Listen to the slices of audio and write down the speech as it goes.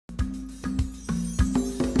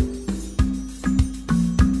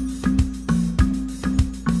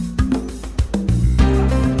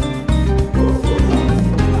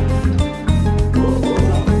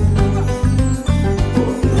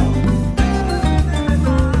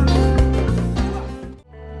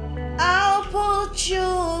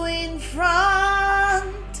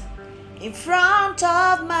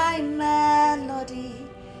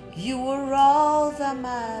You are all that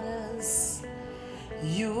matters.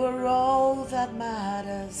 You are all that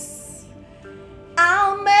matters.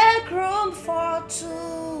 I'll make room for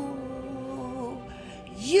two.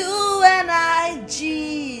 You and I,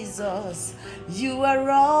 Jesus. You are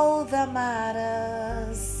all that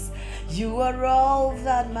matters. You are all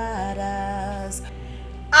that matters.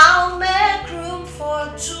 I'll make room for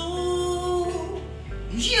two.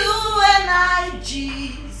 You and I,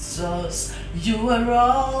 Jesus. You are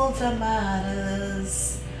all that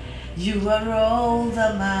matters. You are all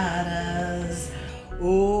that matters.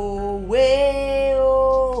 Oh, way,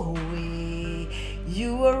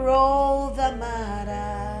 you are all that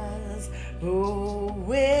matters. Oh,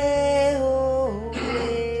 way,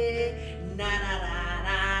 na na na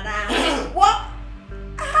na na. What?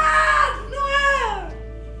 Ah, no!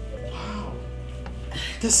 Wow,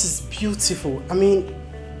 this is beautiful. I mean,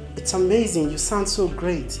 it's amazing. You sound so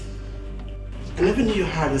great. I never knew you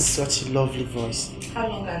had such a lovely voice. How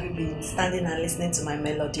long have you been standing and listening to my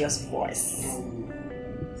melodious voice?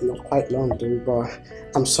 Not quite long though, but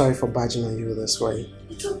I'm sorry for barging on you this way.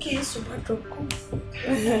 It's okay, Subato.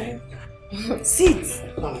 Sit.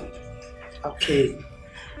 Okay.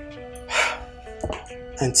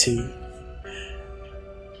 Auntie,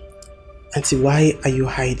 why are you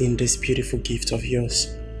hiding this beautiful gift of yours?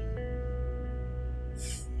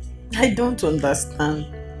 I don't understand.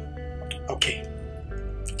 Okay.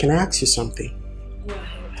 Can I ask you something? Go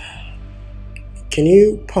ahead. Can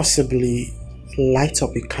you possibly light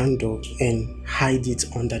up a candle and hide it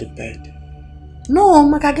under the bed? No,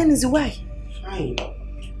 Makagen is why. Fine.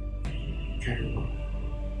 Okay.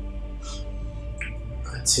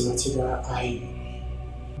 Auntie Matilda,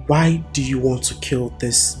 why do you want to kill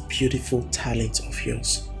this beautiful talent of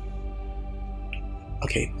yours?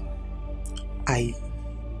 Okay. I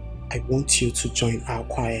want you to join our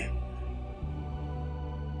choir.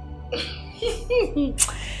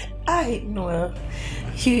 Noel,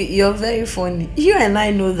 you're very funny. You and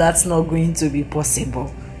I know that's not going to be possible.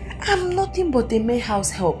 I'm nothing but a mere house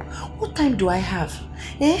help. What time do I have?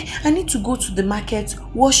 I need to go to the market,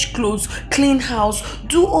 wash clothes, clean house,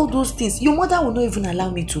 do all those things. Your mother will not even allow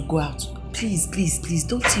me to go out. Please, please, please,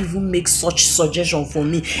 don't even make such suggestion for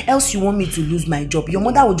me. Else you want me to lose my job. Your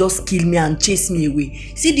mother will just kill me and chase me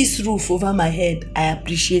away. See this roof over my head? I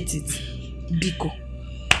appreciate it. Biko.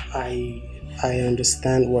 I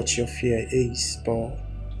understand what your fear is, but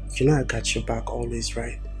you know I got your back always,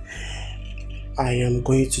 right? I am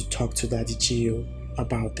going to talk to Daddy Gio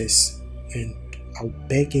about this, and I'll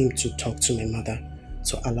beg him to talk to my mother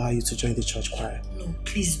to allow you to join the church choir. No,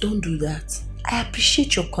 please don't do that. I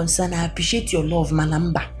appreciate your concern. I appreciate your love,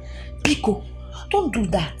 Manamba. Biko, don't do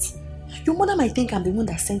that. Your mother might think I'm the one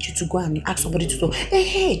that sent you to go and ask somebody to talk.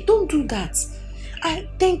 Hey, don't do that. I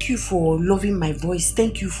thank you for loving my voice.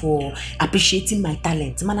 Thank you for appreciating my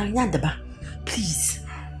talent. Please,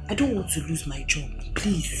 I don't want to lose my job.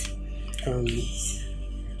 Please. Please.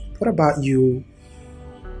 What about you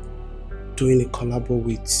doing a collab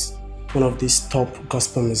with one of these top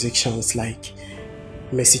gospel musicians like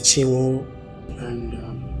Mercy Chinwo and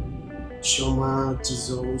Shoma,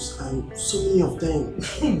 Jesus, and so many of them?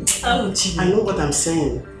 I know what I'm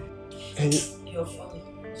saying. And you're funny.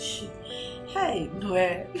 Hey,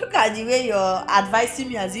 Noel, look at the way you're advising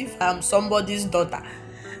me as if I'm somebody's daughter.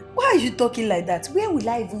 Why are you talking like that? Where will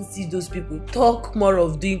I even see those people? Talk more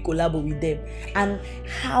of doing collab with them. And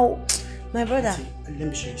how... My brother... Let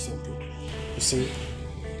me show you something. You see,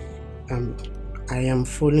 I am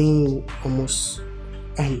following almost...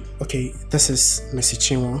 okay, this is Mercy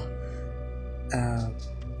Chinwo.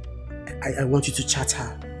 I want you to chat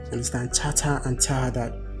her. Understand? Chat her and tell her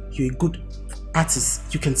that you're a good artist.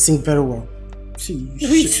 You can sing very well. See,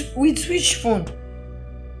 with which phone?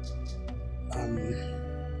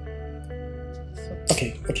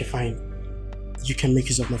 Okay, fine. You can make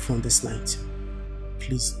use of my phone this night.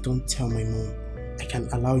 Please don't tell my mom. I can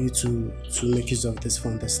allow you to make use of this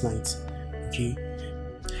phone this night. Okay?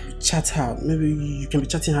 Chat her. Maybe you can be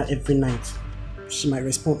chatting her every night. She might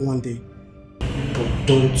respond one day. But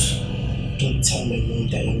don't tell my mom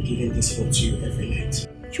that I'm giving this phone to you every night.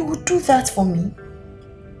 You would do that for me?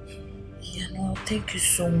 Yeah, no, thank you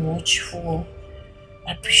so much for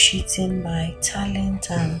appreciating my talent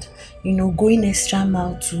and, going extra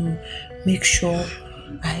mile to make sure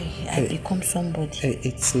I become somebody. Hey,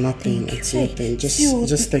 it's nothing. It's nothing.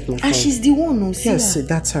 Just take my phone. And she's the one who yes,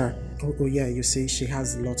 that's her. Oh yeah, you see, she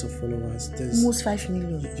has a lot of followers. There's almost 5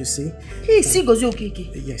 million. You see? Hey, see, goes okay.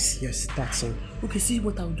 Yes, that's it. Okay, see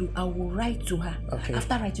what I'll do. I will write to her. Okay.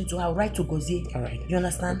 After writing to her, I'll write to Gozie. Alright. You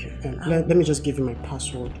understand? Okay. Let me just give you my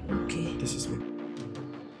password. Okay. This is me.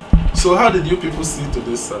 So how did you people see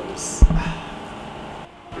today's service?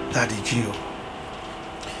 Daddy Gio,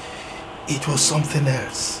 it was something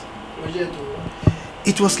else.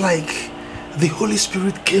 It was like the Holy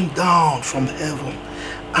Spirit came down from heaven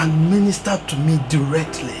and ministered to me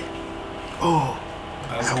directly. Oh,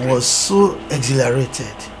 I was so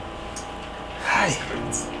exhilarated. Hi.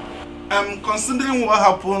 Considering what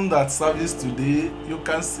happened at service today, you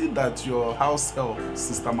can see that your house help,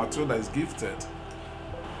 Sister Matilda, is gifted.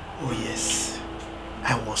 Oh yes,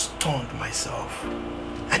 I was stunned myself.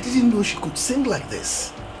 I didn't know she could sing like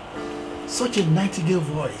this. Such a nightingale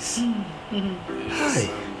voice. Hi.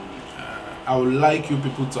 I would like you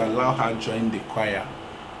people to allow her join the choir.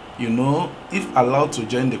 You know, if allowed to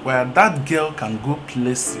join the choir, that girl can go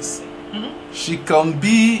places. She can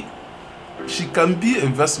be a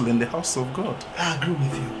vessel in the house of God. I agree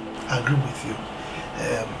with you. I agree with you.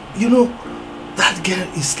 You know, that girl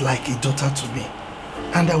is like a daughter to me.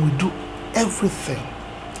 And I will do everything,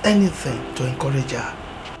 anything to encourage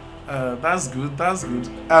her. That's good, that's good.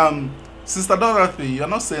 Sister Dorothy, you're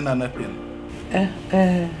not saying anything.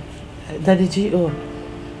 Daddy G.O.,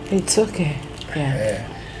 it's okay. Yeah.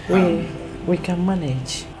 We can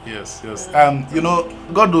manage. Yes, yes. You know,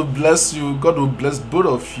 God will bless you. God will bless both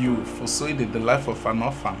of you for sowing in the life of an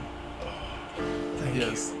orphan. Thank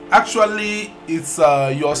you. Actually, it's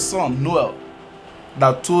your son, Noel,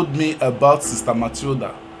 that told me about Sister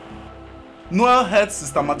Matilda. Noel heard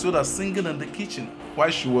Sister Matilda singing in the kitchen while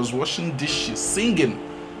she was washing dishes, singing.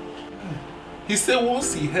 He said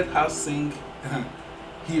once he heard her sing,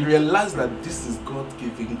 he realized that this is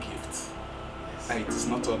God-given gift. It is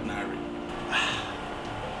not ordinary.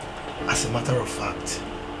 As a matter of fact,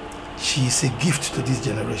 she is a gift to this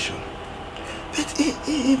generation. But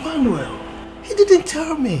Emmanuel, he didn't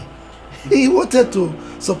tell me. He wanted to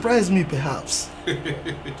surprise me perhaps.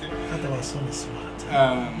 That our son is smart.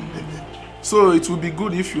 So it would be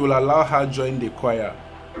good if you will allow her join the choir.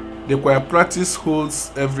 The choir practice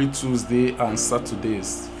holds every Tuesday and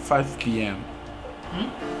Saturdays, 5 p.m.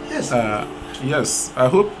 Yes. Yes, I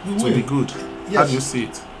hope it will be good. Yes. How do you see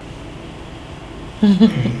it?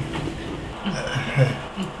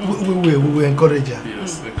 We will encourage her.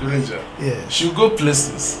 Yes, encourage her. Yes. She'll go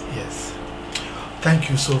places. Yes. Thank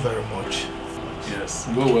you so very much. Yes,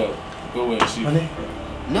 go well. Go well, Chief.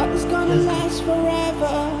 Nothing's gonna last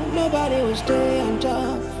forever. Nobody will stay on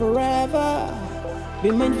top forever.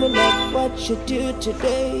 Be mindful of what you do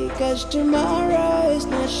today, cause tomorrow is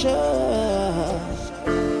not sure.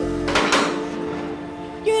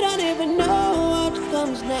 You don't even know what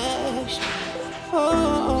comes next.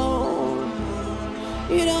 Oh,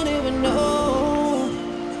 you don't even know.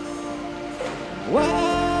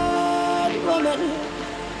 Wild woman,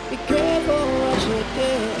 be careful what you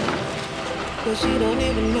do, cause you don't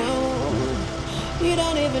even know. You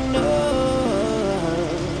don't even know.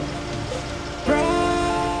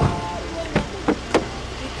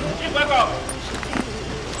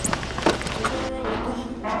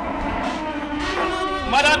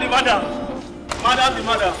 Madam,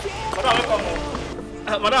 welcome.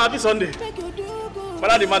 Madam, happy Sunday.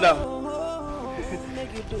 Madam.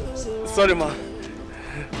 Sorry, ma.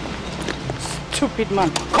 Stupid man.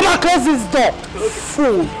 Come on, close this door.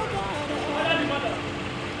 Fool.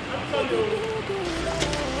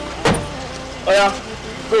 Oh yeah.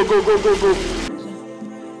 Go.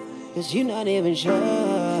 Cause you're not even sure.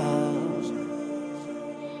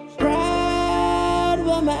 Proud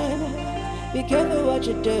woman, be careful what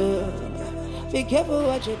you do. Be careful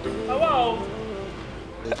what you do. Wow.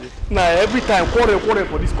 Nah, every time quarter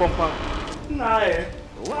for this compound. Nah,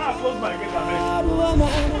 when I close my gate, Proud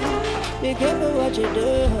woman, be careful what you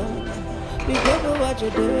do. Be careful what you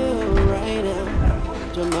do right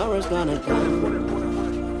now. Tomorrow's gonna come.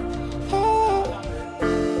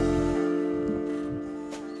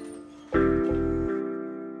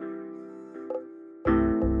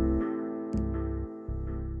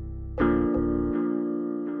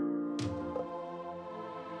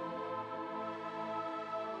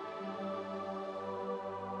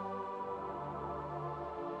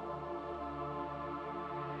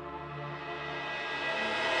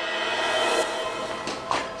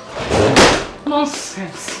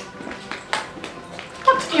 Nonsense.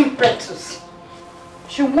 What impetus?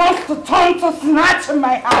 She wants to turn to snatch in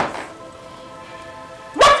my house.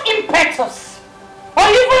 What impetus? Or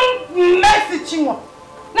even messaging her.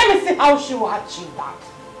 Let me see how she will achieve that.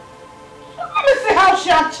 Let me see how she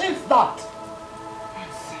achieves that.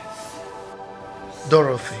 Nonsense.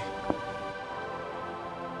 Dorothy,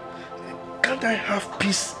 can't I have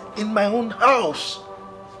peace in my own house?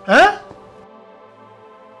 Huh?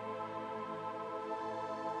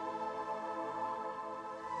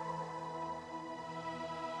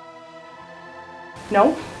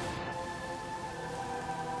 No.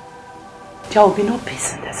 There will be no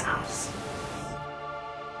peace in this house.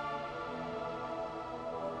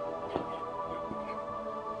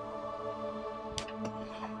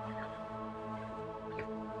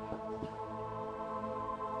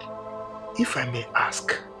 If I may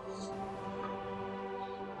ask,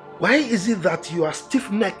 why is it that you are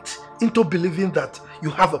stiff-necked into believing that you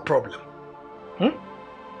have a problem?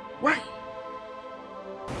 Why?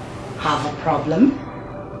 Have a problem?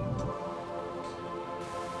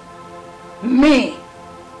 Me?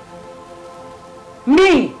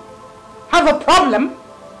 Me? Have a problem?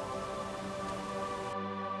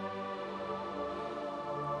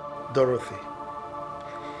 Dorothy,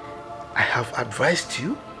 I have advised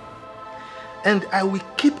you, and I will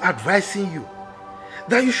keep advising you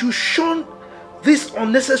that you should shun this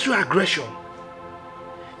unnecessary aggression.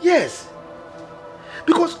 Yes,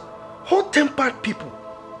 because hot-tempered people,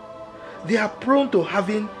 they are prone to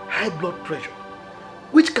having high blood pressure,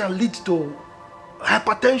 which can lead to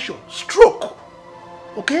hypertension, stroke.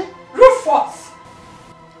 Okay? Rufus!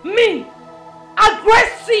 Me!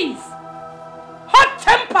 Aggressive!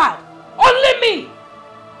 Hot-tempered! Only me!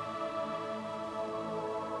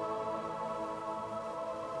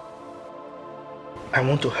 I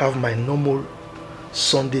want to have my normal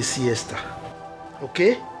Sunday siesta.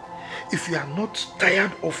 Okay? If you are not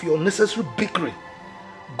tired of your unnecessary bickering,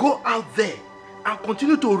 go out there and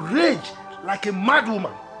continue to rage like a mad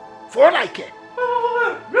woman. For all I care.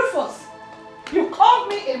 Rufus, you called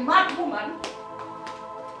me a mad woman?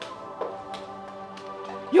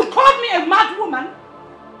 You called me a mad woman?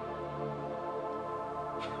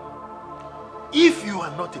 If you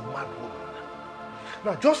are not a mad woman,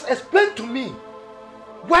 now just explain to me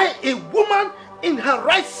why a woman in her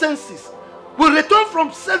right senses will return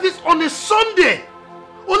from service on a Sunday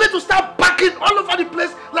only to start barking all over the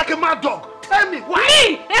place like a mad dog. Tell me why?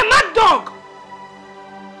 Me, a mad dog?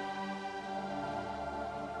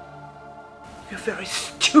 You're very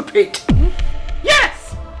stupid.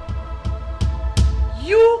 Yes!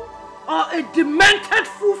 You are a demented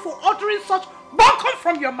fool for uttering such buncombe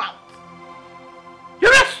from your mouth.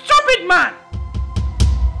 You're a stupid man.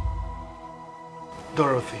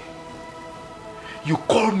 Dorothy, you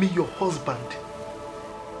call me your husband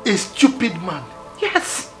a stupid man.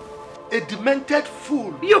 Yes. A demented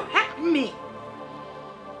fool. You hurt me.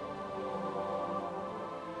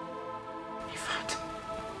 In fact,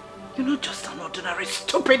 you're not just an ordinary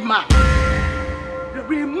stupid man.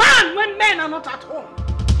 You're a man when men are not at home.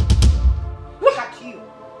 Look at you.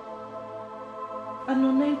 A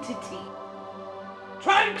non-entity.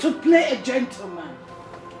 Trying to play a gentleman.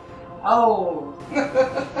 Oh.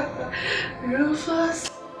 Rufus.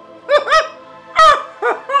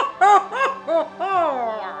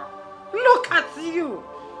 Look at you.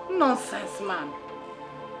 Nonsense man.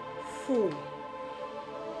 Fool.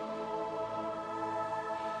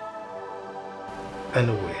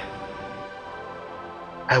 Anyway,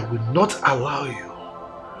 I will not allow you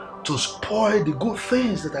to spoil the good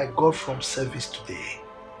things that I got from service today.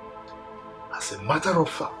 As a matter of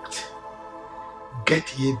fact,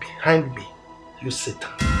 get ye behind me, you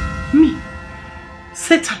Satan. Me?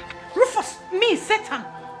 Satan? Rufus, me, Satan?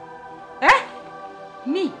 Eh?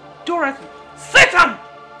 Me, Dorothy, Satan!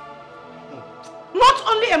 Not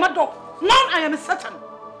only am I dog, now I am a Satan.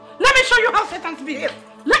 Let me show you how Satans behave.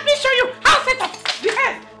 Let me show you how Satans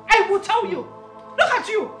behave. I will tell you. Look at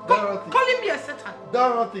you. Dorothy. Calling me a Satan.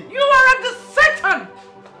 Dorothy. You are the Satan.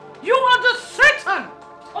 You are the Satan.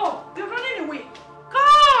 Oh, you're running away.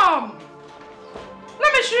 Come.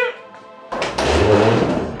 Let me show you.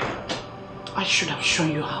 I should have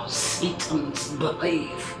shown you how Satans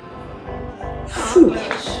behave. Fool.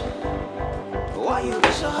 Why you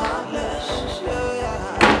be so heartless?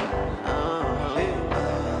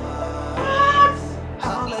 What?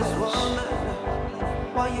 Heartless woman.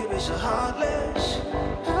 Why you be so heartless?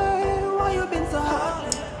 Hey, why you been so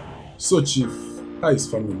heartless? So, Chief, how is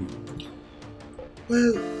family?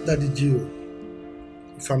 Well, Daddy Gio,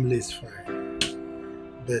 family is fine.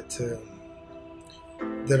 But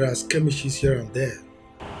there are skirmishes here and there.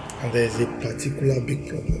 And there is a particular big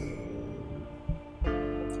problem.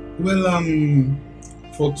 Well,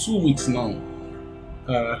 for 2 weeks now,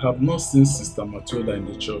 I have not seen Sister Matilda in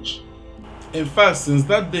the church. In fact, since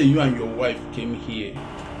that day you and your wife came here,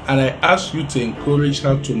 and I asked you to encourage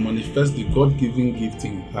her to manifest the God-given gift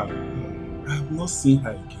in her, I have not seen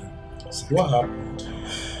her again. What happened?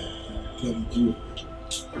 Daddy Gio,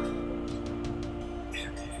 if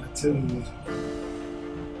I tell you,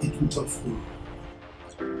 it will tough you.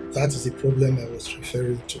 That is the problem I was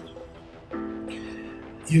referring to.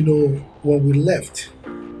 You know, when we left,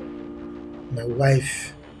 My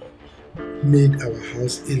wife made our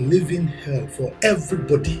house a living hell for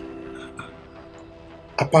everybody,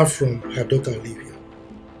 apart from her daughter Olivia.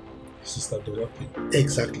 Sister Dorothy.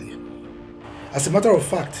 Exactly. As a matter of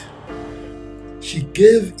fact, she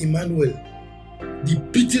gave Emmanuel the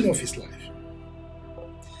beating of his life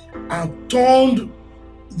and turned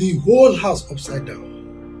the whole house upside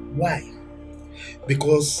down. Why?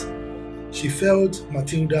 Because she felt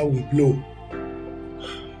Matilda will blow.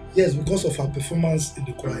 Yes, because of her performance in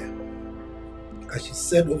the choir. And she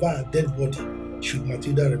said over her dead body, should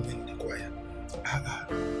Matilda remain in the choir?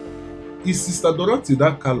 Is Sister Dorothy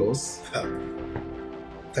that callous?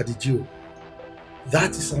 Daddy Joe,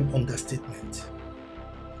 that is an understatement.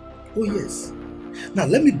 Oh yes. Now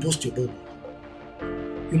let me burst your bubble.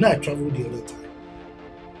 You know I traveled the other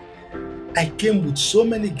time. I came with so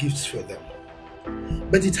many gifts for them.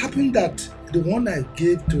 But it happened that the one I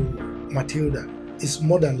gave to Matilda is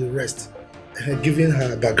more than the rest, given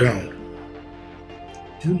her background.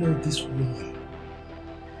 Do you know this woman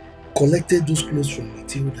collected those clothes from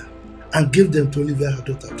Matilda and gave them to Olivia, her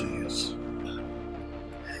daughter, to use?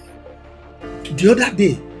 The other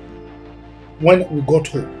day, when we got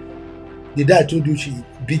home, the day I told you she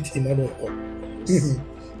beat Emmanuel up. When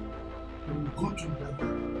we got home that day,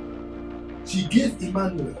 she gave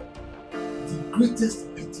Emmanuel the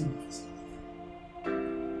greatest beating of his life.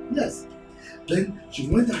 Yes. Then she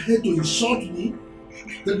went ahead to insult me.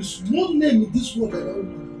 There is no name in this world that I don't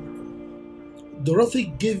know.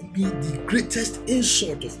 Dorothy gave me the greatest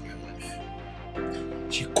insult of my life.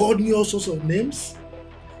 She called me all sorts of names.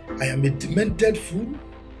 I am a demented fool,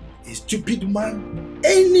 a stupid man,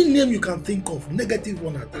 any name you can think of, negative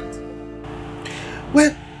one at that.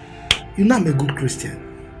 Well, you know I'm a good Christian.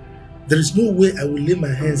 There is no way I will lay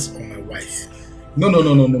my hands on my wife. No.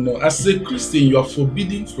 As a Christian, you are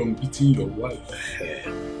forbidden from beating your wife.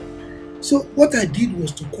 So what I did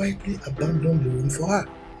was to quietly abandon the room for her.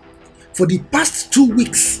 For the past 2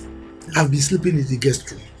 weeks, I've been sleeping in the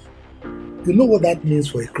guest room. You know what that means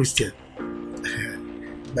for a Christian?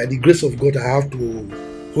 By the grace of God, I have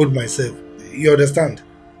to hold myself. You understand?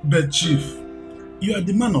 But Chief, you are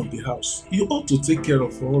the man of the house. You ought to take care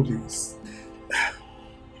of all this.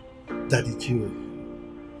 Daddy Joe,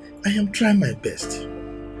 I am trying my best.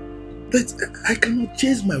 But I cannot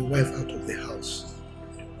chase my wife out of the house.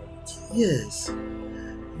 Yes.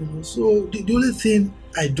 You know, so the only thing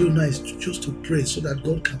I do now is just to pray so that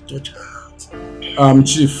God can touch her heart.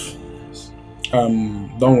 Chief,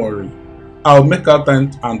 don't worry. I'll make out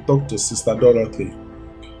time and talk to Sister Dorothy.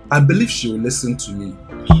 I believe she will listen to me.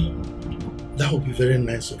 That would be very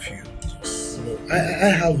nice of you. Yes. You know, I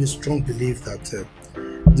have a strong belief that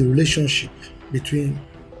the relationship between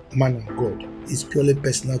man and God is purely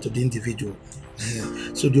personal to the individual.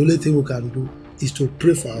 So the only thing we can do is to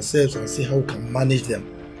pray for ourselves and see how we can manage them.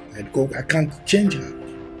 And God, I can't change her.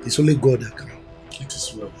 It's only God that can. It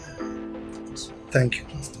is well. Thank you,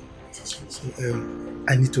 Pastor. So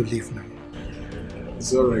I need to leave now.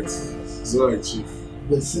 It's alright. It's alright, Chief.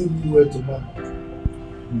 But send me well to Mama.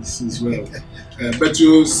 This is well. But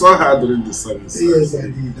you saw her during the service. Yes, I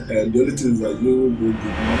did. The only thing is that you did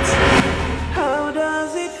not. How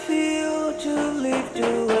does it feel to live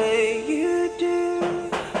the way you do?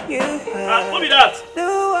 You have what be that? the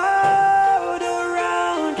world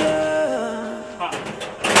around you.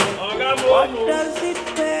 What does it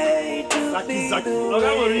pay to be the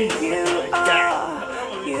way you are?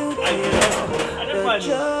 You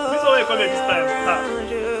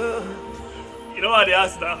You know what they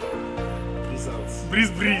asked her?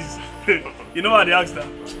 Breeze. You know what they asked her?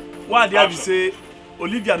 Why they have to say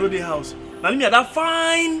Olivia no dey house? Now Olivia that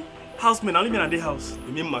fine housemate, now Olivia na dey house.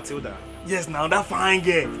 You mean Matilda? Yes, now that fine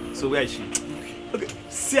girl. So where is she? Okay,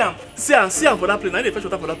 see am for that place. Now they fetch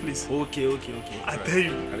water for that place. Okay. I tell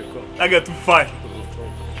you, I I get too fine.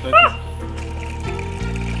 Thank you.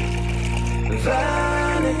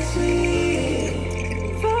 Vanity,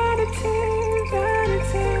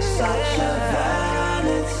 such a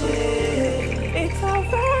vanity. It's a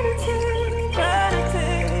vanity.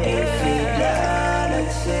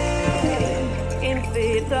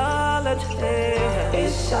 Infidelity.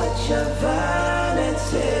 It's such a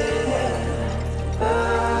vanity.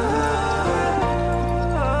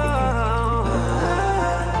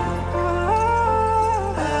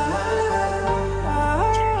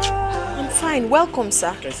 I'm fine. Welcome, sir.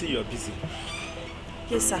 I can see you're busy.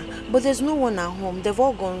 Yes, sir. But there's no one at home. They've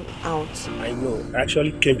all gone out. I know. I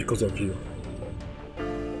actually came because of you.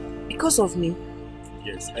 Because of me?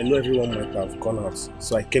 Yes, I know everyone might have gone out,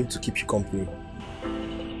 so I came to keep you company.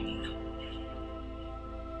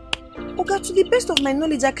 Oga, to the best of my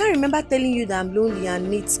knowledge, I can't remember telling you that I'm lonely and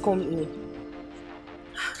need company.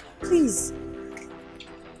 Please.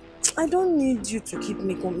 I don't need you to keep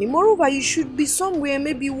me company. Moreover, you should be somewhere,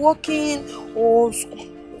 maybe working or school.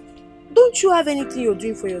 Don't you have anything you're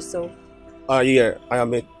doing for yourself? Yeah, I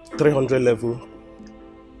am a 300 level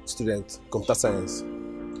student, computer science.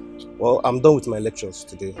 Well, I'm done with my lectures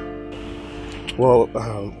today. Well,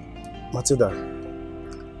 Matilda,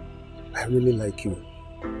 I really like you.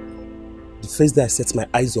 The first day I set my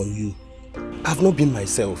eyes on you, I've not been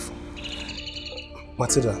myself.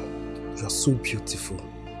 Matilda, you are so beautiful.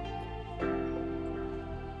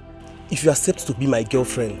 If you accept to be my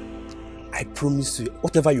girlfriend, I promise you,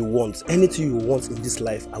 whatever you want, anything you want in this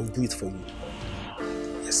life, I will do it for you.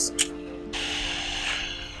 Yes.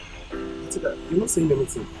 Matilda, you're not saying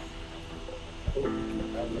anything. Oh,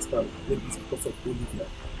 I understand. Maybe it's because of Olivia.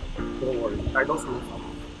 Don't worry, I don't know her.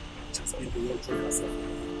 Just be the one trying herself.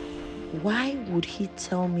 Why would he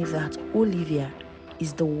tell me that Olivia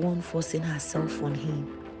is the one forcing herself on him?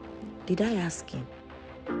 Did I ask him?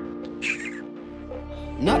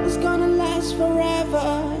 Nothing's gonna last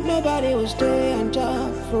forever. Nobody will stay on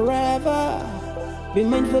top forever. Be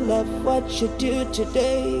mindful of what you do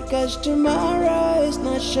today, cause tomorrow is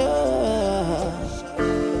not sure.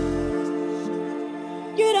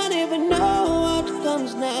 You don't even know what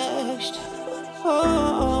comes next.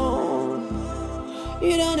 Oh,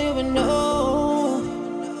 you don't even know.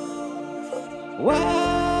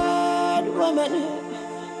 Wild woman,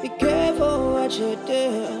 be careful what you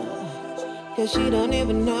do, cause you don't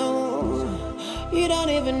even know. You don't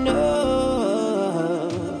even know.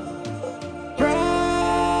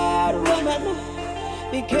 Proud woman,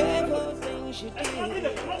 be careful things you do.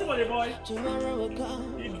 Tomorrow will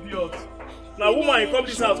come. Idiot. Now woman, you come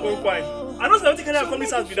this house, come fine. I don't know can come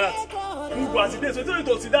this house with that. Book was it, so you need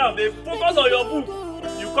to sit down. They focus on your book.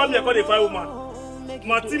 You come here, call the fine woman.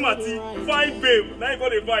 Mati, fine babe. Now you call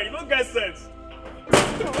the fine. You don't get sense.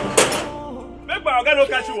 Make my Oga no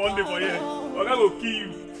catch you one day for here. Oga go kill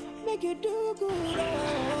you.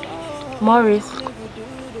 Morris.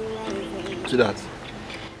 See that?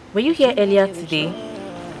 Were you here earlier today?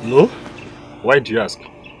 No. Why do you ask?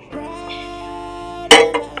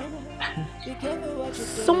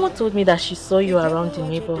 Someone told me that she saw you around the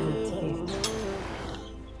neighborhood today.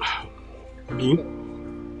 Me?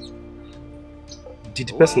 Did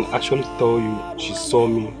the person actually tell you she saw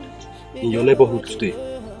me in your neighborhood today?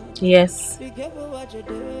 Yes.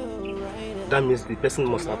 That means the person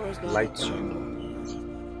must have lied to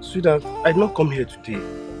you. Sweetheart, I did not come here today,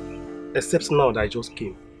 except now that I just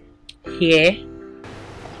came. Here?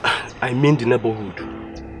 I mean the neighborhood.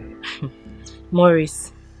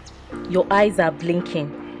 Morris, your eyes are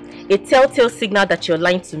blinking. A telltale signal that you're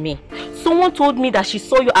lying to me. Someone told me that she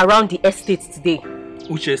saw you around the estate today.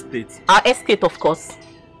 Which estate? Our estate, of course.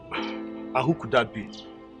 And who could that be?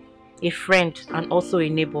 A friend and also a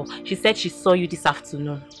neighbor. She said she saw you this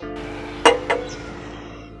afternoon.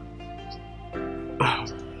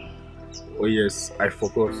 Oh yes, I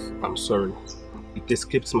forgot. I'm sorry. It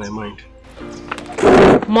escaped my mind.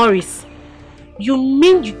 Morris, you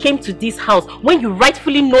mean you came to this house when you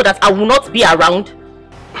rightfully know that I will not be around?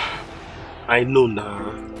 I know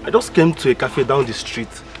now. I just came to a cafe down the street.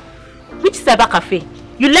 Which cyber cafe?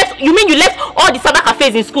 You mean you left all the cyber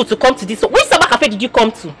cafes in school to come to this? Which cyber cafe did you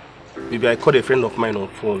come to? Maybe I called a friend of mine on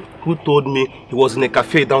phone who told me he was in a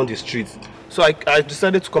cafe down the street. So I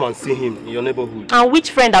decided to come and see him in your neighborhood. And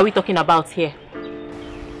which friend are we talking about here?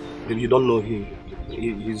 Maybe you don't know him.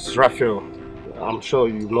 He's Rachael. I'm sure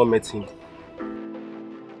you've not met him.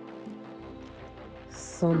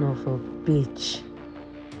 Son of a bitch.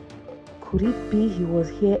 Could it be he was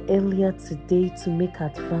here earlier today to make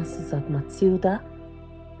advances at Matilda?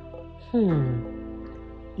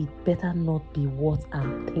 It better not be what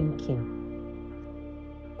I'm thinking.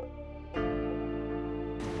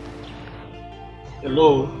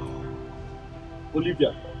 Hello?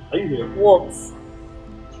 Olivia, are you here? What?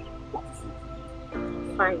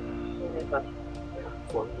 Fine, whatever.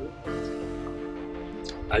 For you?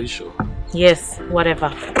 Are you sure? Yes, whatever.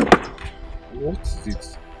 What is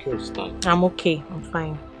it? I can't understand. I'm okay, I'm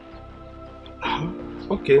fine.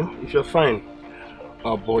 Okay, if you're fine.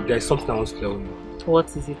 But there's something I want to tell you.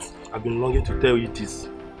 What is it? I've been longing to tell you this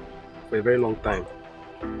for a very long time.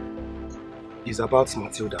 It's about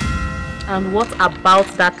Matilda. And what about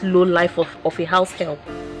that low life of a house help?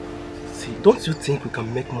 See, don't you think we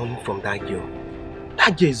can make money from that girl?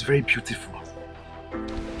 That girl is very beautiful.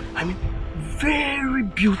 I mean, very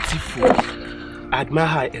beautiful. I admire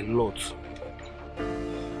her a lot.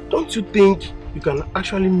 Don't you think you can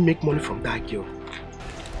actually make money from that girl?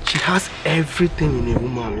 She has everything in a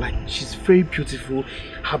woman. Like, she's very beautiful,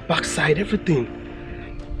 her backside, everything.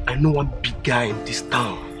 I know one big guy in this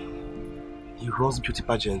town. He runs beauty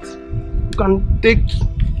pageant. You can take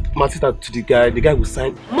Matilda to the guy will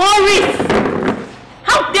sign. Maurice!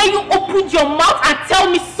 How dare you open your mouth and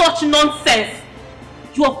tell me such nonsense?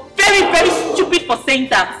 You are very, very stupid for saying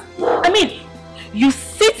that. I mean, you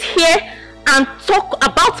sit here and talk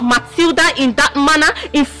about Matilda in that manner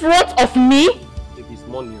in front of me? It's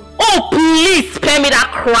money. Oh, please spare me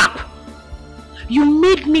that crap. You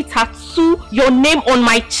made me tattoo your name on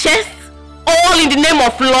my chest, all in the name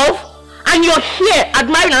of love, and you're here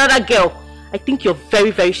admiring another girl. I think you're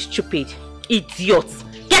very, very stupid. Idiot.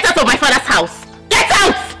 Get out of my father's house. Get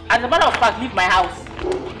out! As a matter of fact, leave my house.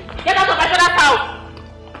 Get out of my father's house.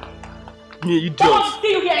 You idiot. Don't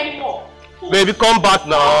stay here anymore. Baby, come back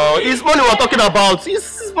now. It's money we're talking about.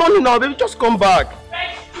 It's money now, baby. Just come back.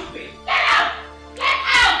 Very stupid. Get out! Get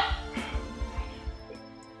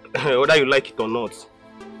out! Whether you like it or not,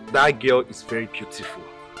 that girl is very beautiful.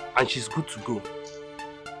 And she's good to go.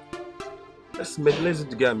 Let's do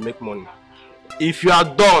the girl and make money. If you are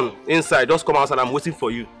done inside, just come outside. I'm waiting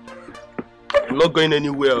for you. I'm not going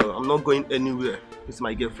anywhere. I'm not going anywhere. It's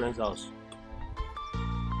my girlfriend's house.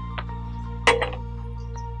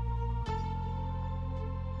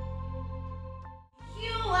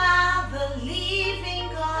 You are the living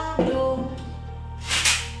God, oh.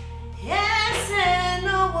 Yes, and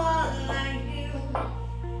no one like you.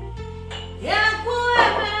 Yeah,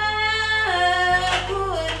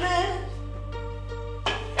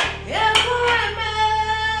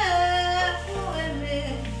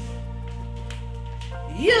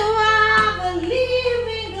 you are the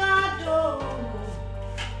living God, oh.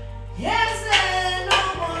 Yes, and no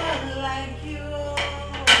one like you.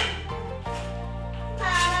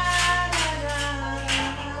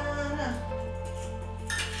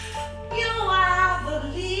 You are the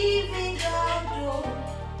living God, oh.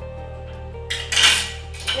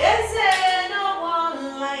 Yes, and no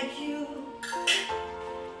one like you.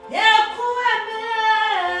 Yeah,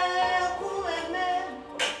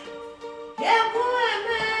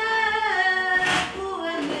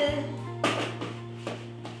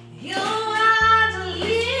 you are the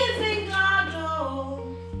living God,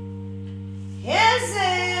 oh. Yes,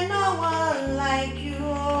 ain't no one like you,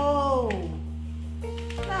 oh.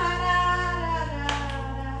 La da da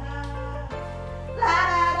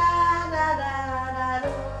da da da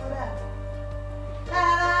da da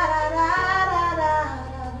da da.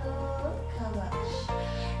 Come on.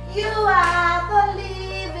 You are the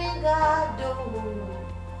living God, oh.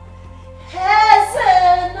 Yes,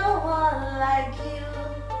 ain't no one like you.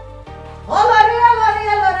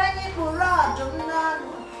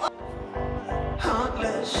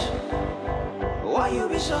 Heartless, why you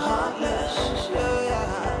be so heartless?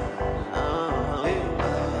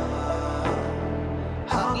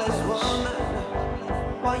 Heartless woman,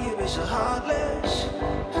 why you be so heartless?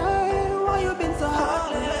 Hey, why you been so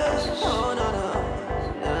heartless? Oh no no.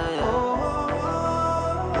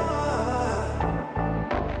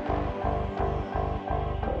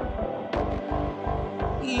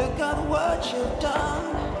 Look at what you've done.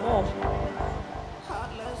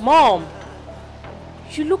 Mom,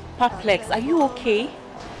 you look perplexed. Are you okay?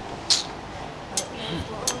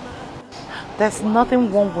 There's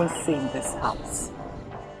nothing one won't say in this house.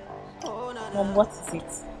 Mom, what is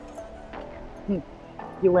it?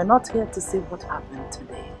 You were not here to see what happened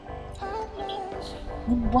today.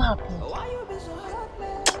 What happened?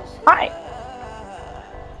 Hi!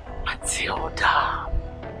 Matilda.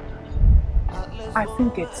 I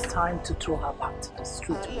think it's time to throw her back to the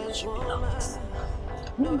street where she belongs.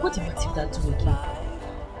 What did Matilda do again?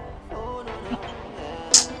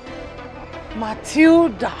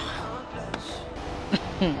 Matilda!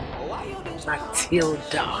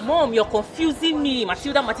 Matilda. Mom, you're confusing me.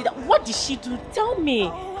 Matilda. What did she do? Tell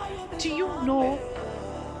me. Do you know?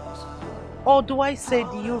 Or do I say,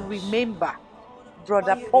 do you remember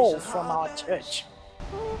Brother Paul from our church?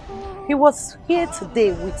 He was here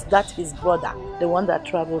today with that his brother, the one that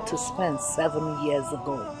traveled to Spain 7 years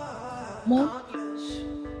ago. Mom?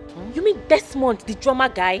 You mean Desmond, the drummer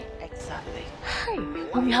guy? Exactly. Hi.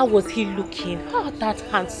 Mommy, how was he looking? Oh, that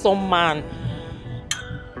handsome man.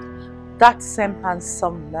 That same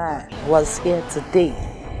handsome man was here today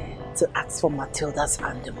to ask for Matilda's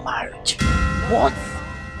hand in marriage. What?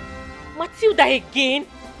 Matilda again?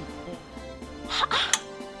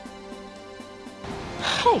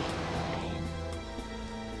 Hey.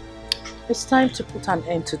 It's time to put an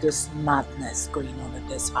end to this madness going on in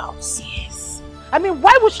this house. Yes. I mean,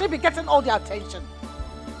 why would she be getting all the attention?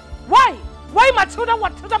 Why? Why Matilda,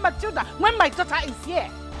 when my daughter is here?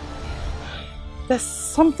 There's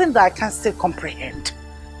something that I can't still comprehend.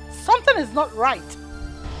 Something is not right.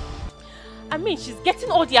 I mean, she's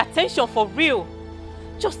getting all the attention for real.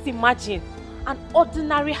 Just imagine, an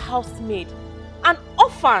ordinary housemaid, an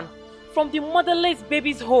orphan from the motherless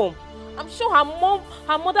baby's home. I'm sure her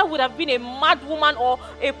mother would have been a mad woman or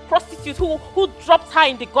a prostitute who dropped her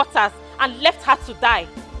in the gutters and left her to die.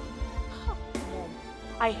 Mom,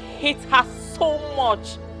 I hate her so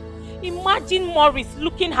much. Imagine Morris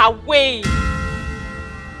looking her way.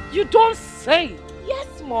 You don't say. Yes,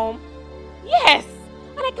 Mom. Yes.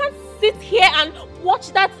 And I can't sit here and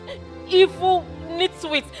watch that evil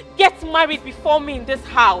nitwit get married before me in this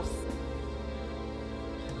house.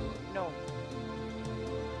 No.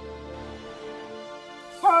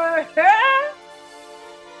 Her hair?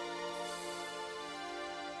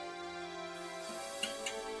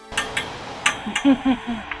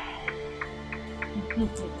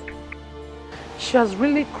 She has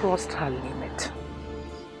really crossed her limit.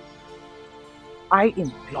 I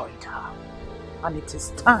employed her, and it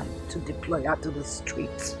is time to deploy her to the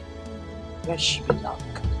streets where she belongs.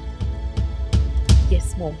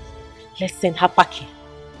 Yes, Mom. Let's send her packing.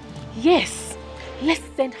 Yes, let's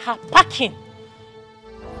send her packing.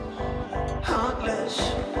 Heartless,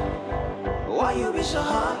 why you be so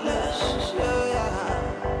heartless?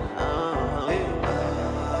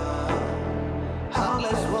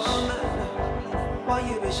 Heartless woman, why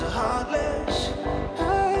you be so heartless?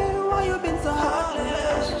 Hey, why you been so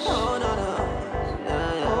heartless? Oh no no.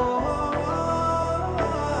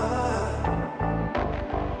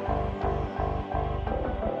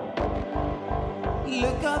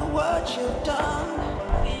 Look at what you've done,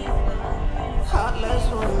 heartless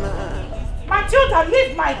woman. Matilda,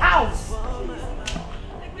 leave my house!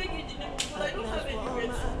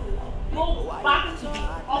 Go back to the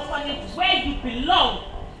orphanage where you belong.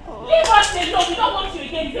 Leave us alone. We don't want you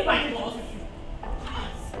again. Leave my house.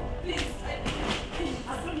 Please.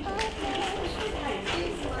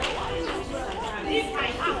 Leave my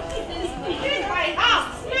house. Leave my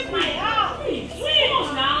house. Leave my house. Leave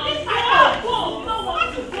now. Leave my house. Go. We don't want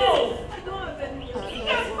to go. I don't have any. You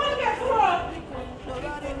guys want to get through.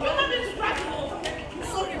 You want me to drive you home?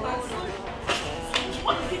 Sorry, man.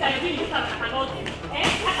 What is it that you do that I cannot do? I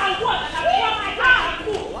can walk. I can walk my car. I can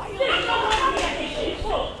move. Please don't want me again.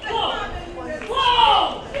 Go. Go. Go.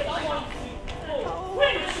 I don't want to. Go.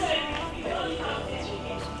 Where is you? You don't have to.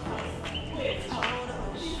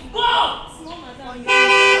 Go.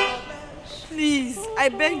 Please, I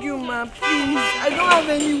beg you, ma, please. I don't have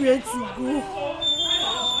anywhere to go.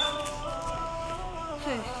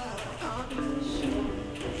 Hey.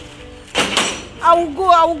 I will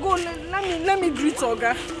go. Let me greet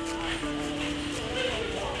Oga.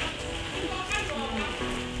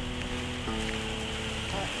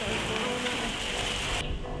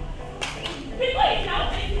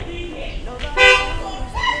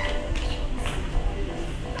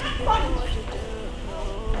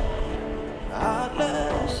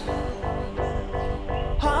 Heartless,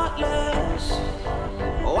 heartless.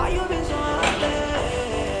 Why you been so heartless?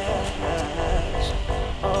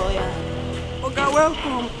 Oh yeah. Oga,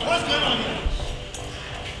 welcome. What's going on here?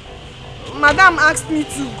 Madam asked me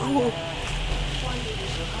to go.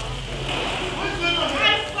 What's going on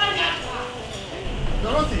here?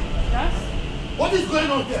 Dorothy? Yes? What is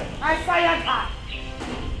going on here? I fired her.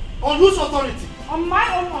 On whose authority? On my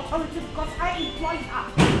own authority because I employed her.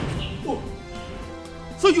 Oh.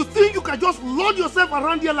 So you think you can just lord yourself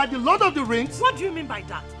around here like the Lord of the Rings? What do you mean by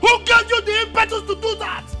that? Who gave you the impetus to do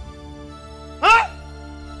that? Huh?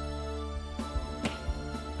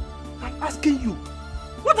 I'm asking you.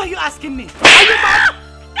 What are you asking me? Are you mad?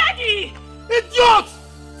 Daddy! Idiot!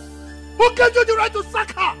 Who gave you the right to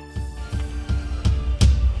sack her?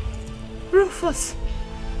 Rufus.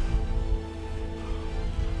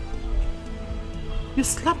 You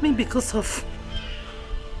slapped me because of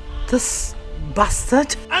this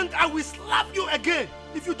bastard? And I will slap you again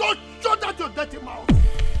if you don't shut out your dirty mouth.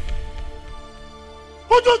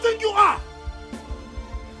 Who do you think you are?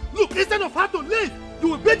 Look, instead of her to leave, you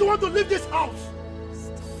will be the one to leave this house.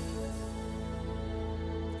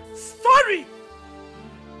 Story!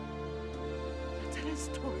 You're telling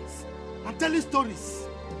stories. I'm telling stories.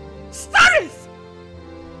 Stories!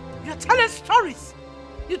 You're telling stories.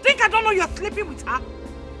 You think I don't know you're sleeping with her?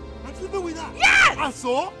 I'm sleeping with her? Yes! And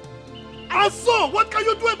so? And so, what can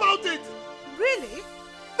you do about it? Really?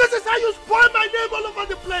 This is how you spoil my name all over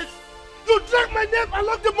the place. You drag my name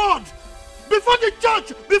along the mud. Before the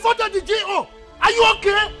church, before the GO. Are you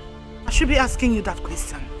okay? I should be asking you that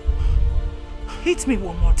question. Hit me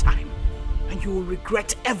one more time and you will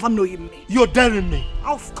regret ever knowing me. You're daring me.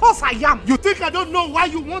 Of course I am. You think I don't know why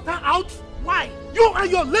you want her out? Why? You and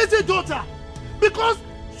your lazy daughter. Because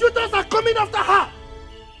shooters are coming after her.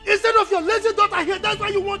 Instead of your lazy daughter here, that's why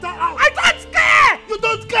you want her out. I don't care! You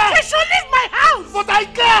don't care! She should leave my house! But I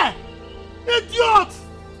care! Idiot!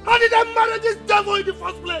 How did I marry this devil in the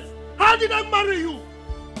first place? How did I marry you?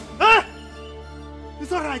 Huh?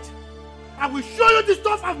 It's alright. I will show you the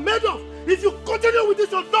stuff I've made of if you continue with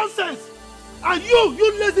this your nonsense. And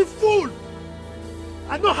you lazy fool!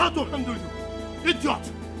 I know how to handle you.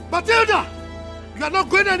 Idiot! Matilda! You are not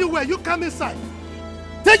going anywhere. You come inside.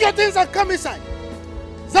 Take your things and come inside.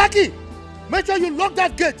 Zaki! Make sure you lock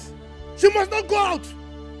that gate. She must not go out.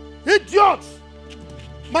 Idiot!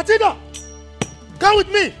 Matilda! Come with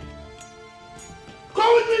me.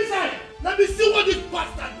 Come with me inside. Let me see what this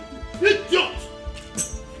bastard is. Idiot!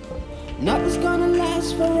 Nothing's gonna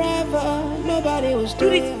last forever. Nobody was You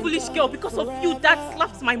this foolish girl, because of you, Dad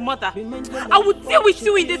slapped my mother. I will deal with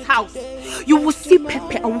you in this house. You will see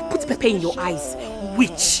pepper. I will put pepper in your eyes.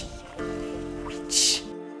 Witch. Witch.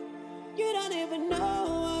 You don't even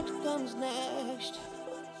know what comes next.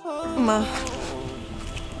 Ma,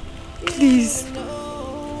 please.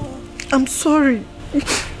 I'm sorry.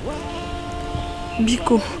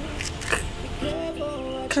 Biko,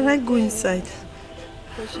 can I go inside?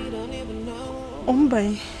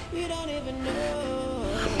 Ombai.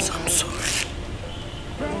 I'm sorry.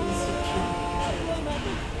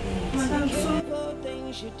 I'm sorry.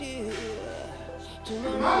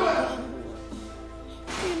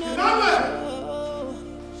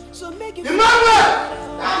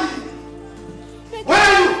 Where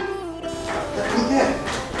are you? Come here.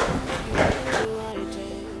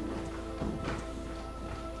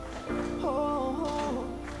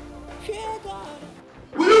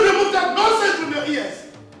 Will you remove that nonsense from your ears?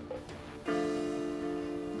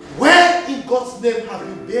 Where in God's name have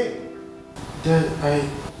you been? Dad,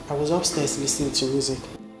 I was upstairs listening to music.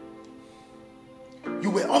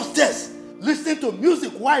 You were upstairs listening to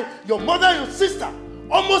music while your mother and your sister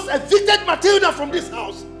almost evicted Matilda from this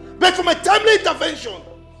house, but from a timely intervention.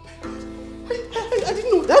 I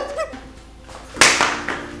didn't know that.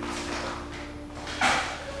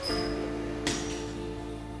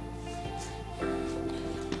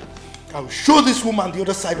 I'll show this woman the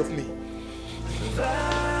other side of me.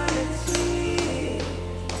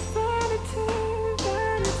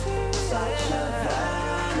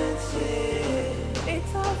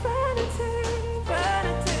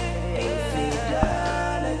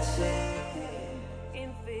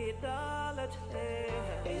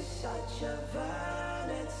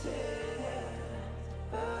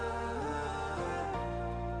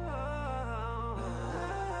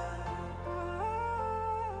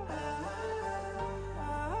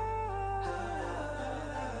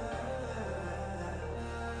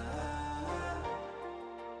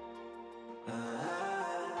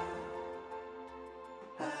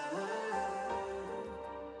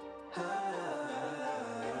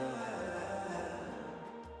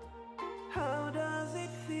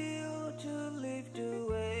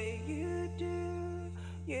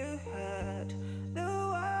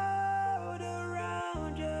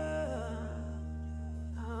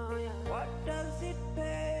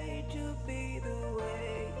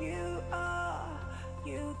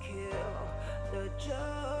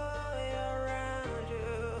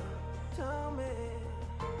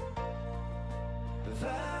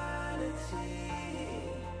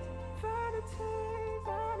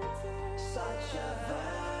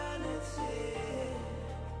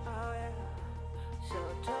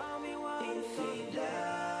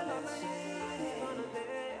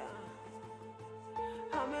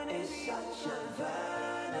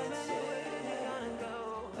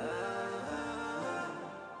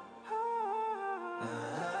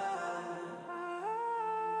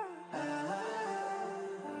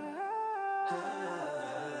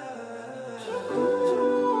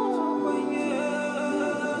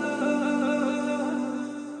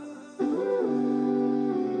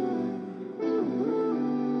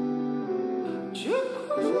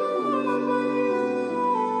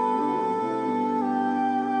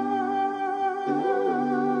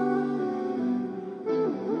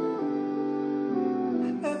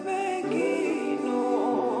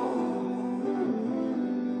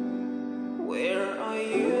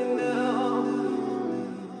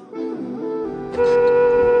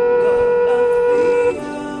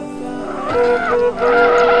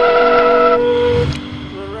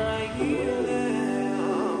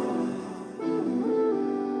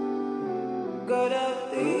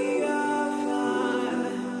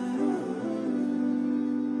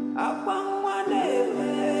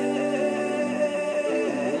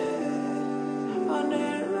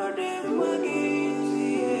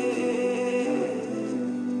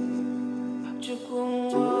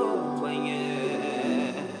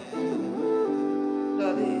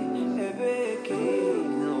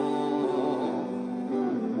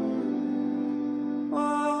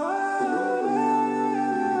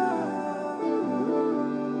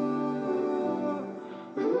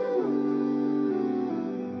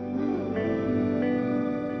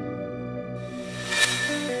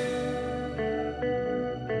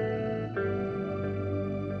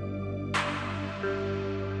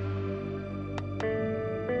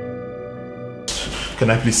 Can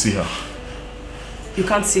I please see her? You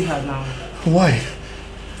can't see her now. Why?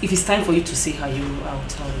 If it's time for you to see her, I'll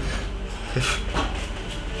tell you.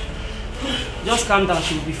 Just calm down,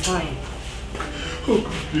 she'll be fine. Oh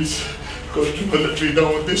God, please. God, do not let me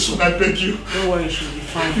down with this one, I beg you. Don't worry, she'll be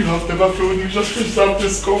fine. You have never failed me. Just preserve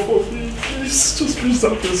this girl for me. Please, just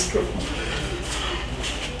preserve this girl.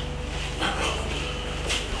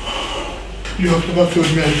 You have never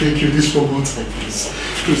failed me, I beg you. This for one time, please.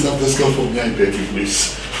 Preserve this girl for me, I beg you,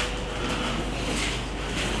 please.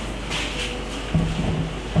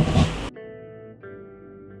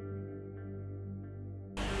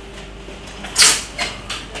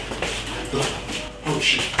 How is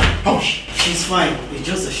she? She's fine. It's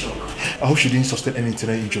just a shock. I hope she didn't sustain any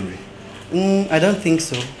internal injury. I don't think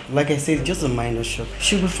so. Like I said, just a minor shock.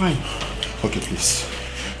 She'll be fine. Okay, please.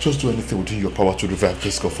 Just do anything within your power to revive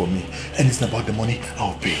this girl for me. Anything about the money,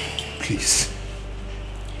 I'll pay. Please.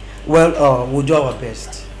 Well, we'll do our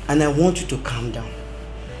best. And I want you to calm down.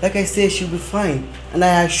 Like I said, she'll be fine. And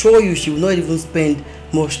I assure you, she will not even spend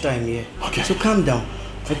much time here. Okay. So calm down.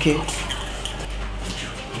 Okay?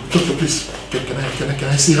 Doctor, please. Can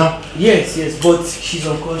I see her? Yes, but she's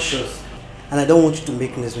unconscious. And I don't want you to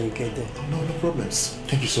make noise when you get there. No problems.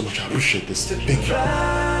 Thank you so much. I appreciate this. Thank you.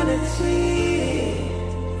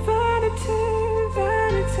 Vanity,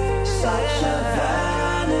 vanity, such a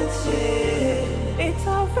vanity. It's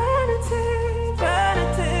a vanity,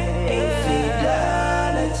 vanity.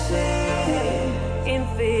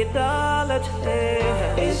 Infidelity,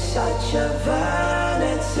 it's such a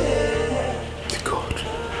vanity. God,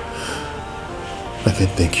 I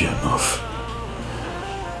can't thank you enough.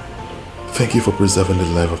 Thank you for preserving the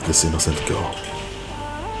life of this innocent girl.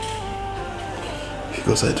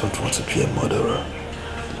 Because I don't want to be a murderer.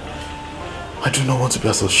 I do not want to be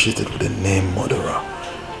associated with the name murderer.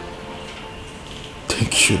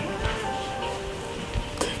 Thank you.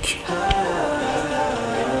 Thank you.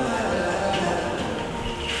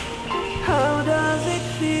 How does it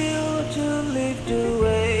feel to live the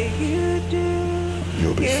way you do?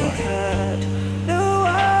 You'll be fine. The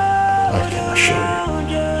I can assure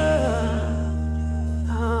you.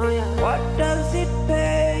 What does it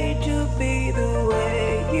pay to be the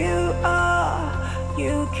way you are?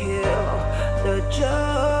 You kill the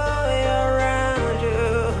joy around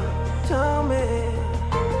you. Tell me,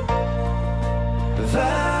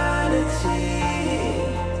 vanity,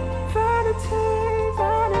 vanity,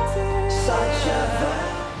 vanity, such a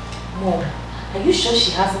Mom, are you sure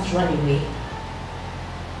she hasn't run away?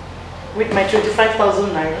 With my 25,000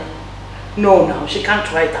 naira? No, now she can't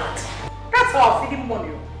try that. That's how I'm feeding money.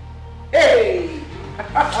 Hey!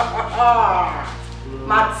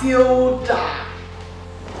 Matilda!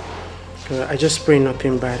 I just pray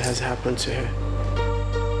nothing bad has happened to her.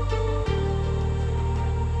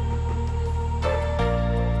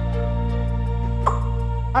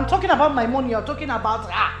 I'm talking about my money, you're talking about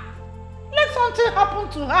her. Let something happen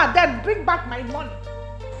to her, then bring back my money.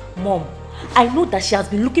 Mom, I know that she has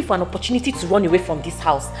been looking for an opportunity to run away from this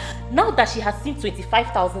house. Now that she has seen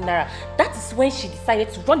 25,000 naira, that is when she decided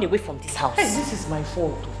to run away from this house. Hey, this is my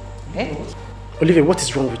fault. Eh? Olivia, what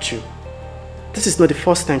is wrong with you? This is not the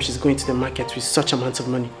first time she's going to the market with such amounts of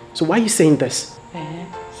money. So why are you saying this?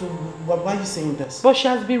 So why are you saying this? But she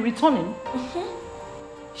has been returning.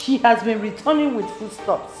 She has been returning with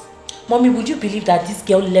foodstuffs. Mommy, would you believe that this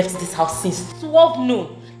girl left this house since 12 noon?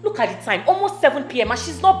 Look at the time, almost 7 p.m. and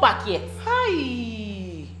she's not back yet.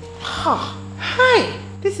 Hi! Ha! Hi!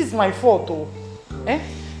 This is my fault, oh. Eh?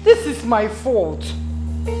 This is my fault.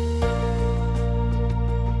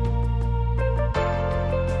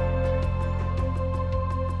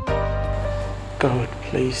 God,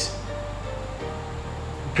 please,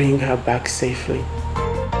 bring her back safely.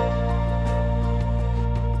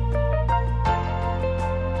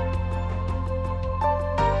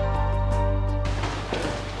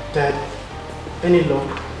 Dad, any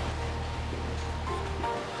luck?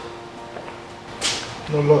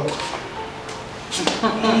 No luck.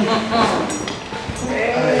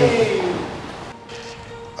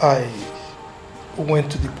 I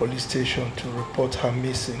went to the police station to report her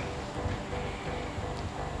missing.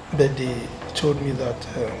 But they told me that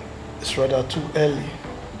it's rather too early.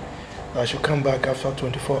 I should come back after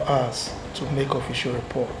 24 hours to make official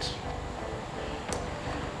report.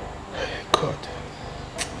 God,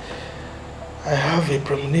 I have a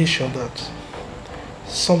premonition that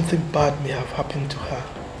something bad may have happened to her.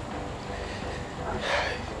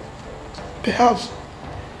 Perhaps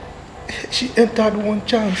she entered one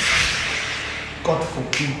chance. God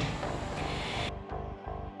forbid.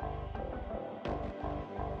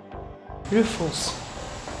 Rufus,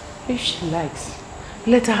 if she likes,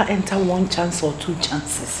 Let her enter one chance or two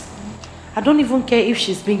chances. I don't even care if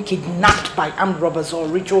she's been kidnapped by armed robbers or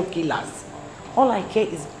ritual killers. All I care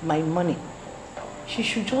is my money. She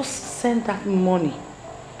should just send that money.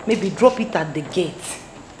 Maybe drop it at the gate.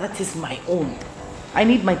 That is my own. I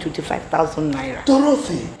need my 25,000 naira.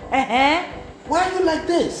 Dorothy! Why are you like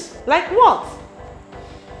this? Like what?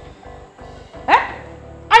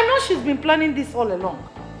 I know she's been planning this all along.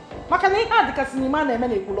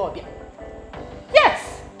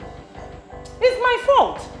 Yes! It's my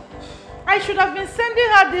fault. I should have been sending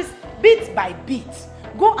her this bit by bit.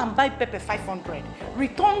 Go and buy pepper 500.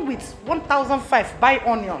 Return with 1,500. Buy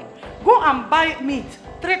onion. Go and buy meat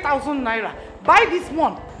 3,000 naira. Buy this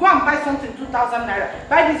one. Go and buy something 2,000 naira.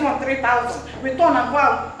 Buy this one 3,000. Return and go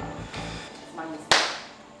out. My mistake.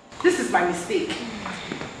 This is my mistake.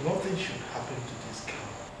 Nothing should happen to this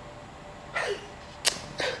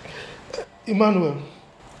girl. Emmanuel.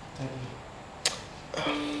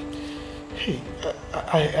 Hey,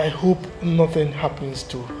 I hope nothing happens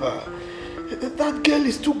to her. That girl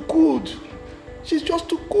is too good. She's just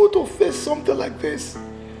too good to face something like this.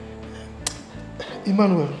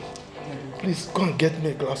 Emmanuel, please go and get me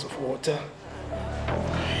a glass of water.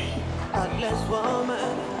 Heartless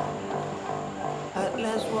woman,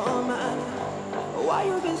 why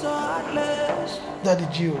you been so heartless? Daddy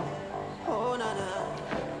Gio. Oh,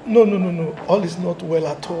 No. All is not well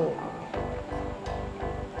at all.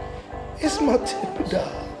 It's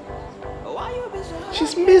Matilda.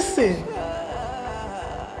 She's missing.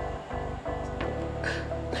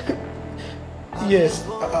 Yes,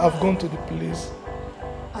 I've gone to the police.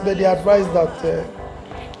 But they advised that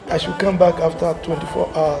I should come back after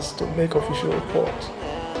 24 hours to make official report.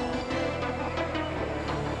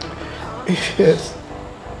 Yes.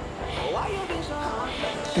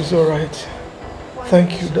 It's alright.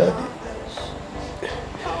 Thank you, Daddy.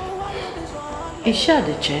 Is she at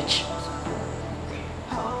the church?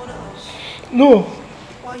 No.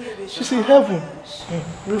 She's in heaven.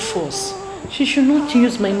 Rufus, she should not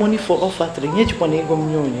use my money for offering.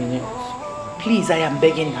 Please, I am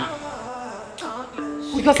begging her.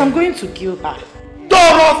 Because I'm going to kill her.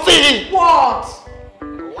 Dorothy! What?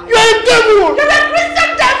 You're a devil! You're a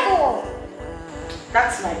Christian devil!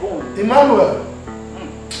 That's my own. Emmanuel!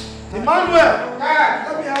 Emmanuel!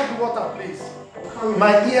 Let me have the water, please.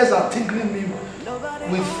 My ears are tingling me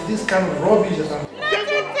with this kind of rubbish that I'm... Let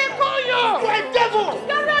it tickle you! You're a devil!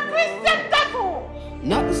 You're a Christian devil!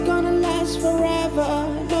 Nothing's gonna last forever.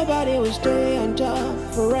 Nobody will stay on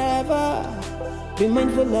top forever. Be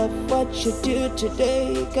mindful of what you do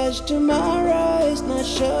today, cause tomorrow is not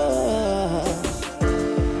sure.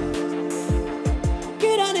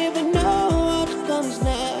 You don't even know what comes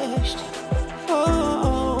next.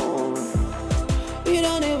 Oh, you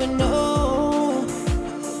don't even know.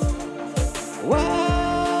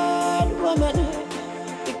 What woman,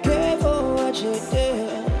 be careful what you do,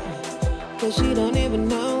 cause you don't even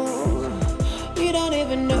know. You don't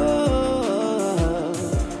even know.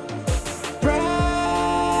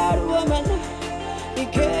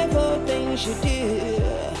 You do.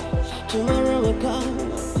 Tomorrow will come.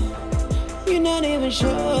 You're not even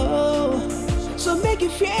sure. So make you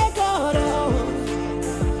fear God, oh.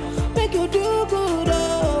 Make you do good,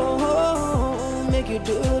 oh. Make you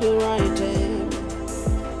do the right thing.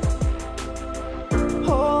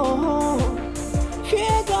 Oh,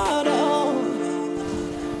 fear God, oh.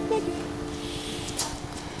 Make you...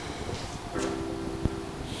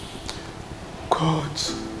 God.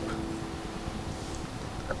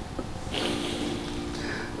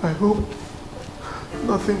 I hope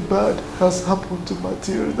nothing bad has happened to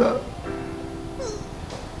Matilda.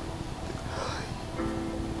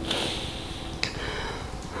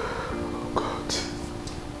 Oh God.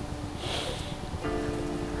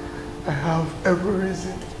 I have every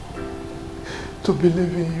reason to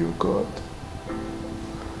believe in you, God.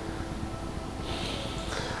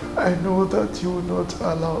 I know that you will not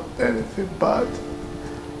allow anything bad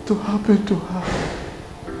to happen to her.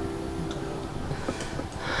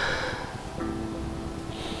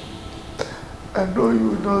 I know you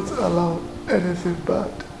will not allow anything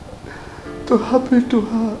bad to happen to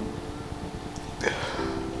her.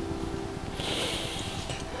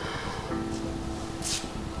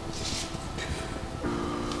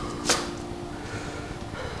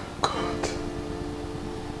 God,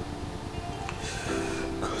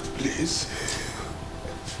 please.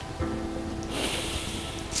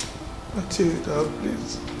 Matilda,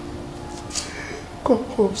 please. Come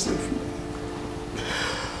home safely.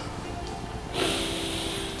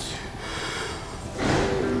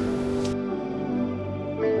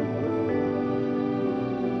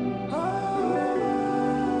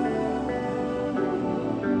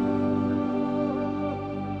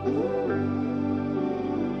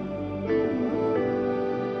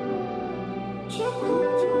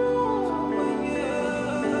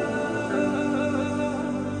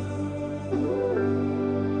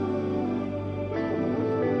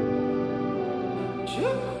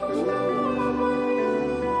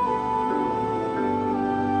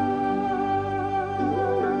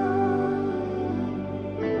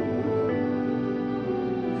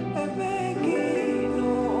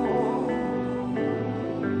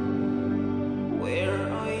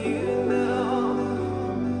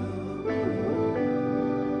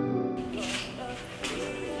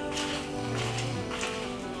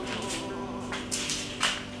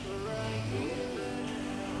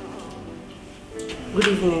 Good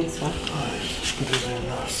evening, sir. Hi. Good evening,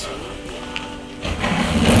 nurse.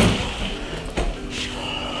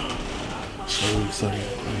 Sorry.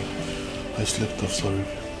 I slept off, sorry.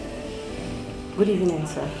 Good evening,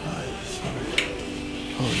 sir. Hi, sorry.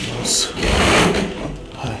 Oh, nurse.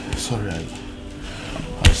 Hi, sorry,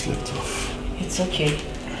 I slept off. It's okay.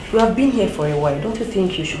 You have been here for a while. Don't you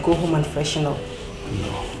think you should go home and freshen up?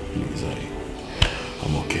 No, please,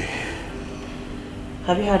 I'm okay.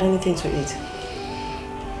 Have you had anything to eat?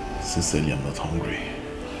 Sincerely, I'm not hungry.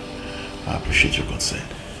 I appreciate your concern.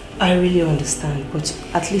 I really understand, but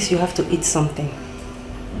at least you have to eat something.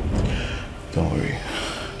 Don't worry.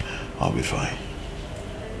 I'll be fine.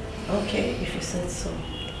 Okay, if you said so.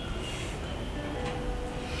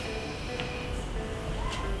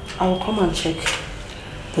 I will come and check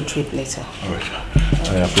the drip later. Alright.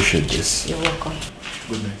 I appreciate this. You're welcome.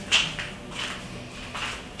 Good night.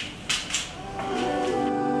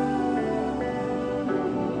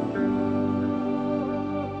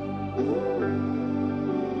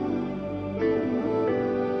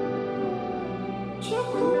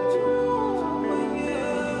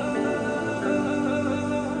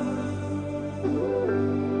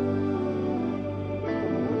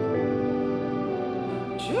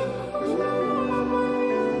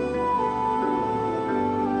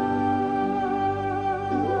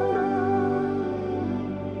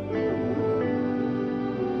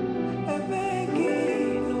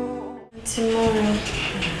 Tomorrow,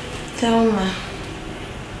 Thelma,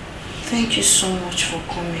 thank you so much for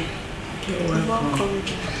coming. You're welcome.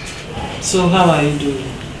 So how are you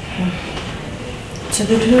doing? To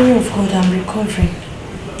the glory of God, I'm recovering.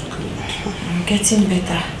 I'm getting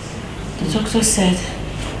better. The doctor said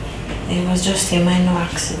it was just a minor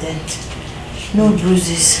accident. No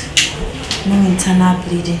bruises, no internal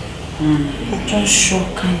bleeding. Just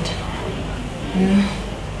shock and,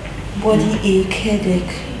 body ache,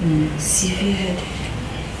 headache, severe headache.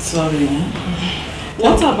 Sorry,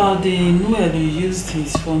 What about the Noel you used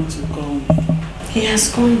his phone to call me? He has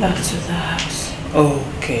gone back to the house.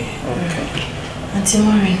 Okay. Auntie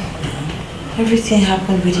Maureen, everything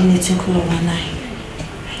happened within a twinkle of an eye.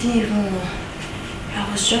 I didn't even know.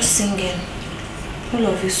 I was just singing. All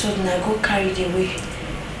of a sudden I got carried away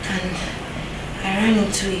and I ran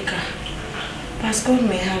into a car. But as God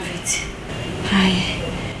may have it,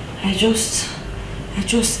 I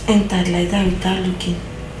just entered like that without looking.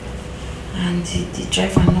 And the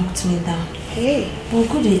driver knocked me down. Hey. But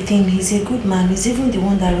good a thing, he's a good man. He's even the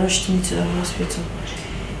one that rushed me to the hospital.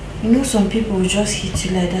 You know, some people will just hit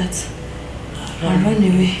you like that and run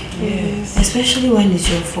away. Yes. Especially when it's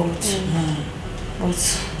your fault.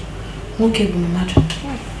 But okay, madam.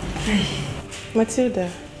 Hey. Matilda,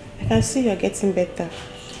 I can see you're getting better.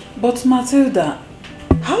 But Matilda,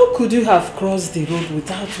 how could you have crossed the road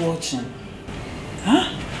without watching?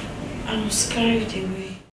 Huh? I was carried away.